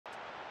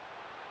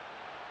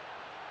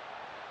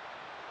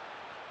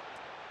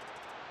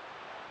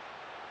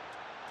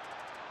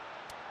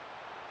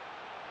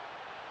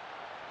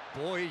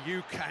Boy,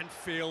 you can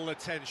feel the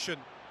tension.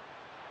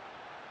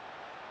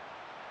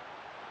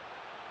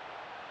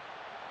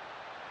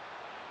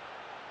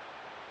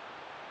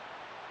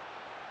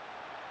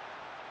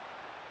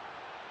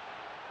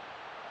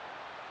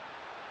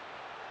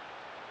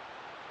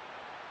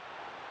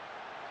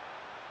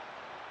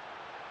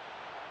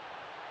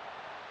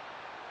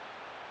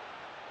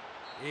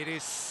 It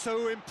is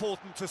so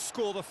important to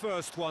score the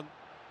first one.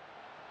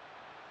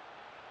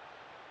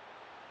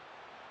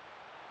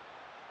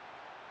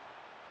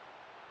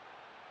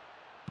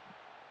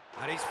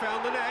 And he's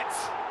found the net.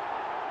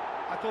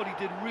 I thought he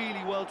did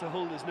really well to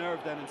hold his nerve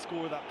then and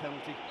score that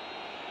penalty.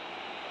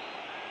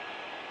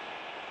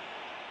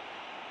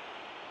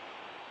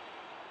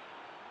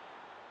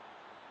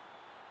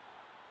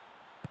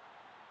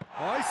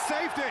 Oh, he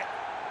saved it!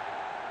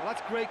 Well,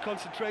 that's great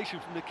concentration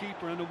from the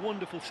keeper and a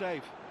wonderful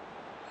save.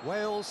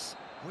 Wales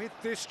with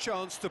this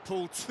chance to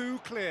pull two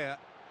clear.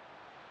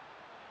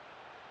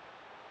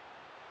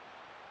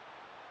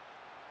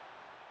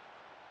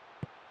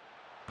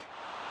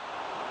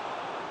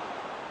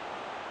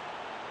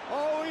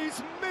 Oh,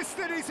 he's missed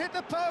it, he's hit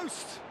the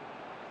post!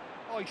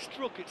 Oh, he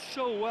struck it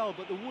so well,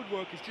 but the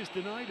woodwork has just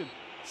denied him.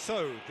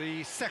 So,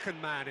 the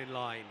second man in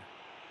line.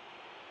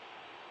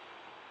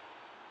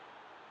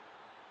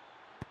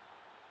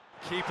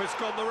 Keeper's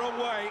gone the wrong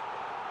way.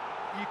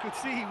 You could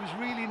see he was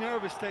really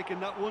nervous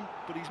taking that one,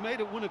 but he's made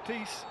it one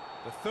apiece.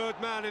 The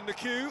third man in the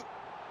queue.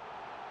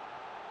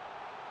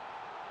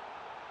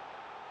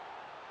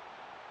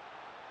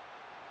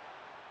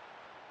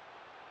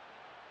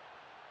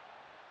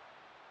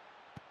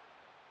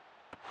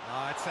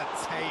 It's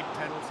a tame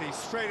penalty,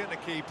 straight at the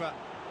keeper.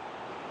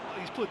 Well,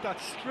 he's put that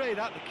straight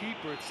at the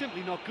keeper, it's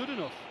simply not good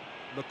enough.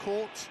 The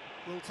court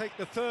will take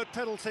the third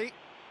penalty.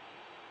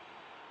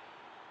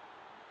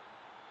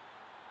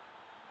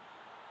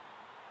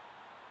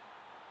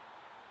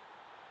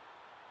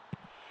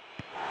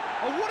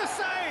 Oh, what a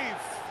save!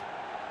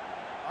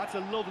 That's a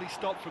lovely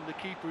stop from the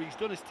keeper. He's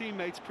done his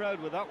teammates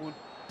proud with that one.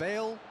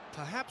 Bale,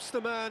 perhaps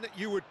the man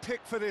you would pick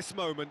for this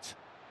moment.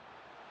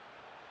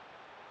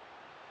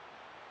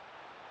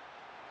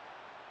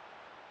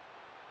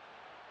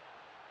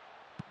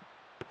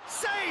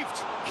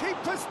 Saved!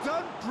 Keeper's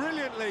done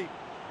brilliantly.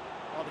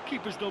 Oh, the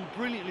keeper's done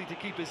brilliantly to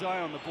keep his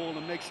eye on the ball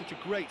and make such a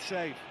great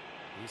save.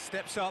 He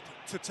steps up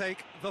to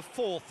take the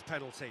fourth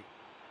penalty.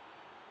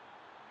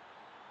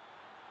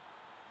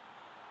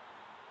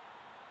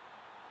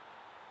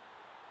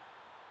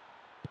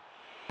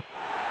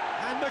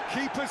 And the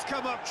keeper's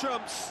come up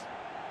trumps.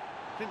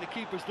 I think the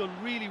keeper's done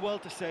really well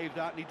to save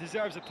that, and he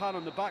deserves a pat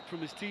on the back from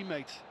his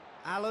teammates.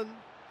 Allen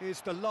is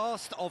the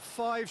last of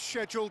 5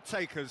 scheduled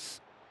takers.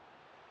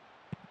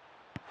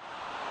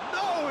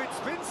 No, it's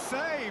been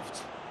saved!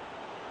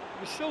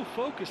 He was so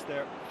focused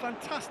there.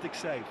 Fantastic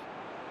save.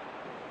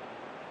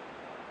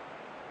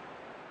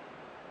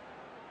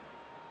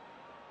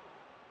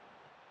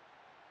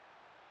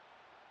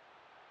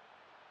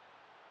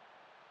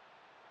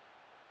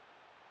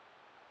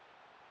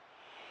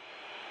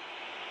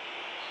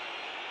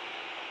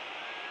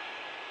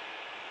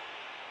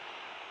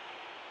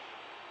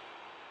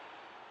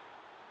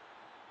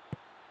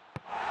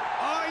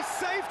 Oh, he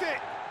saved it!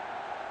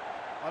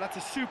 Oh, that's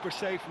a super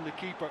save from the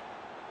keeper.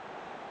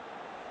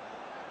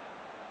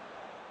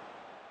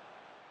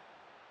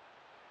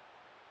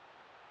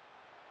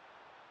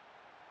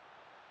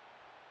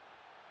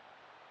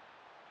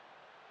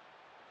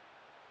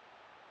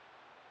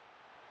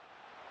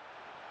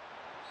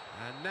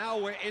 And now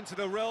we're into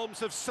the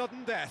realms of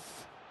sudden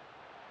death.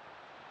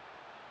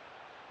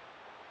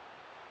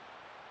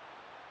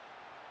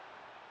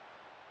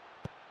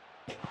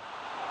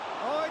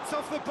 Oh, it's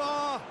off the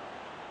bar!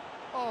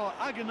 Oh,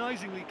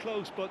 agonisingly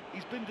close, but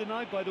he's been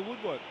denied by the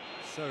woodwork.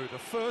 So the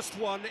first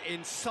one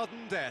in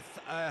sudden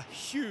death, a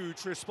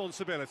huge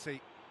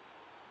responsibility.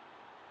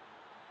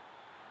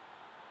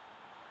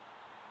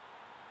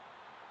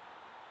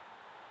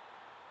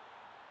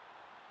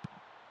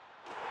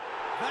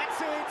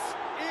 That's it!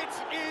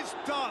 It is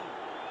done!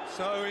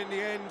 So in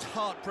the end,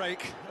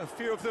 heartbreak, a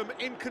few of them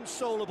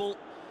inconsolable.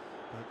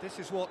 But this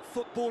is what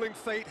footballing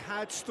fate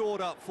had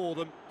stored up for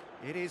them.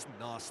 It is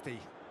nasty.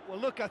 Well,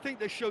 look, I think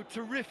they showed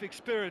terrific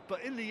spirit,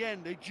 but in the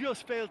end, they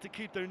just failed to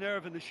keep their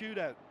nerve in the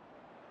shootout.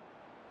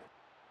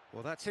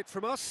 Well, that's it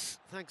from us.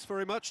 Thanks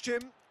very much,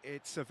 Jim.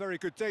 It's a very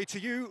good day to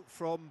you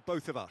from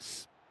both of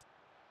us.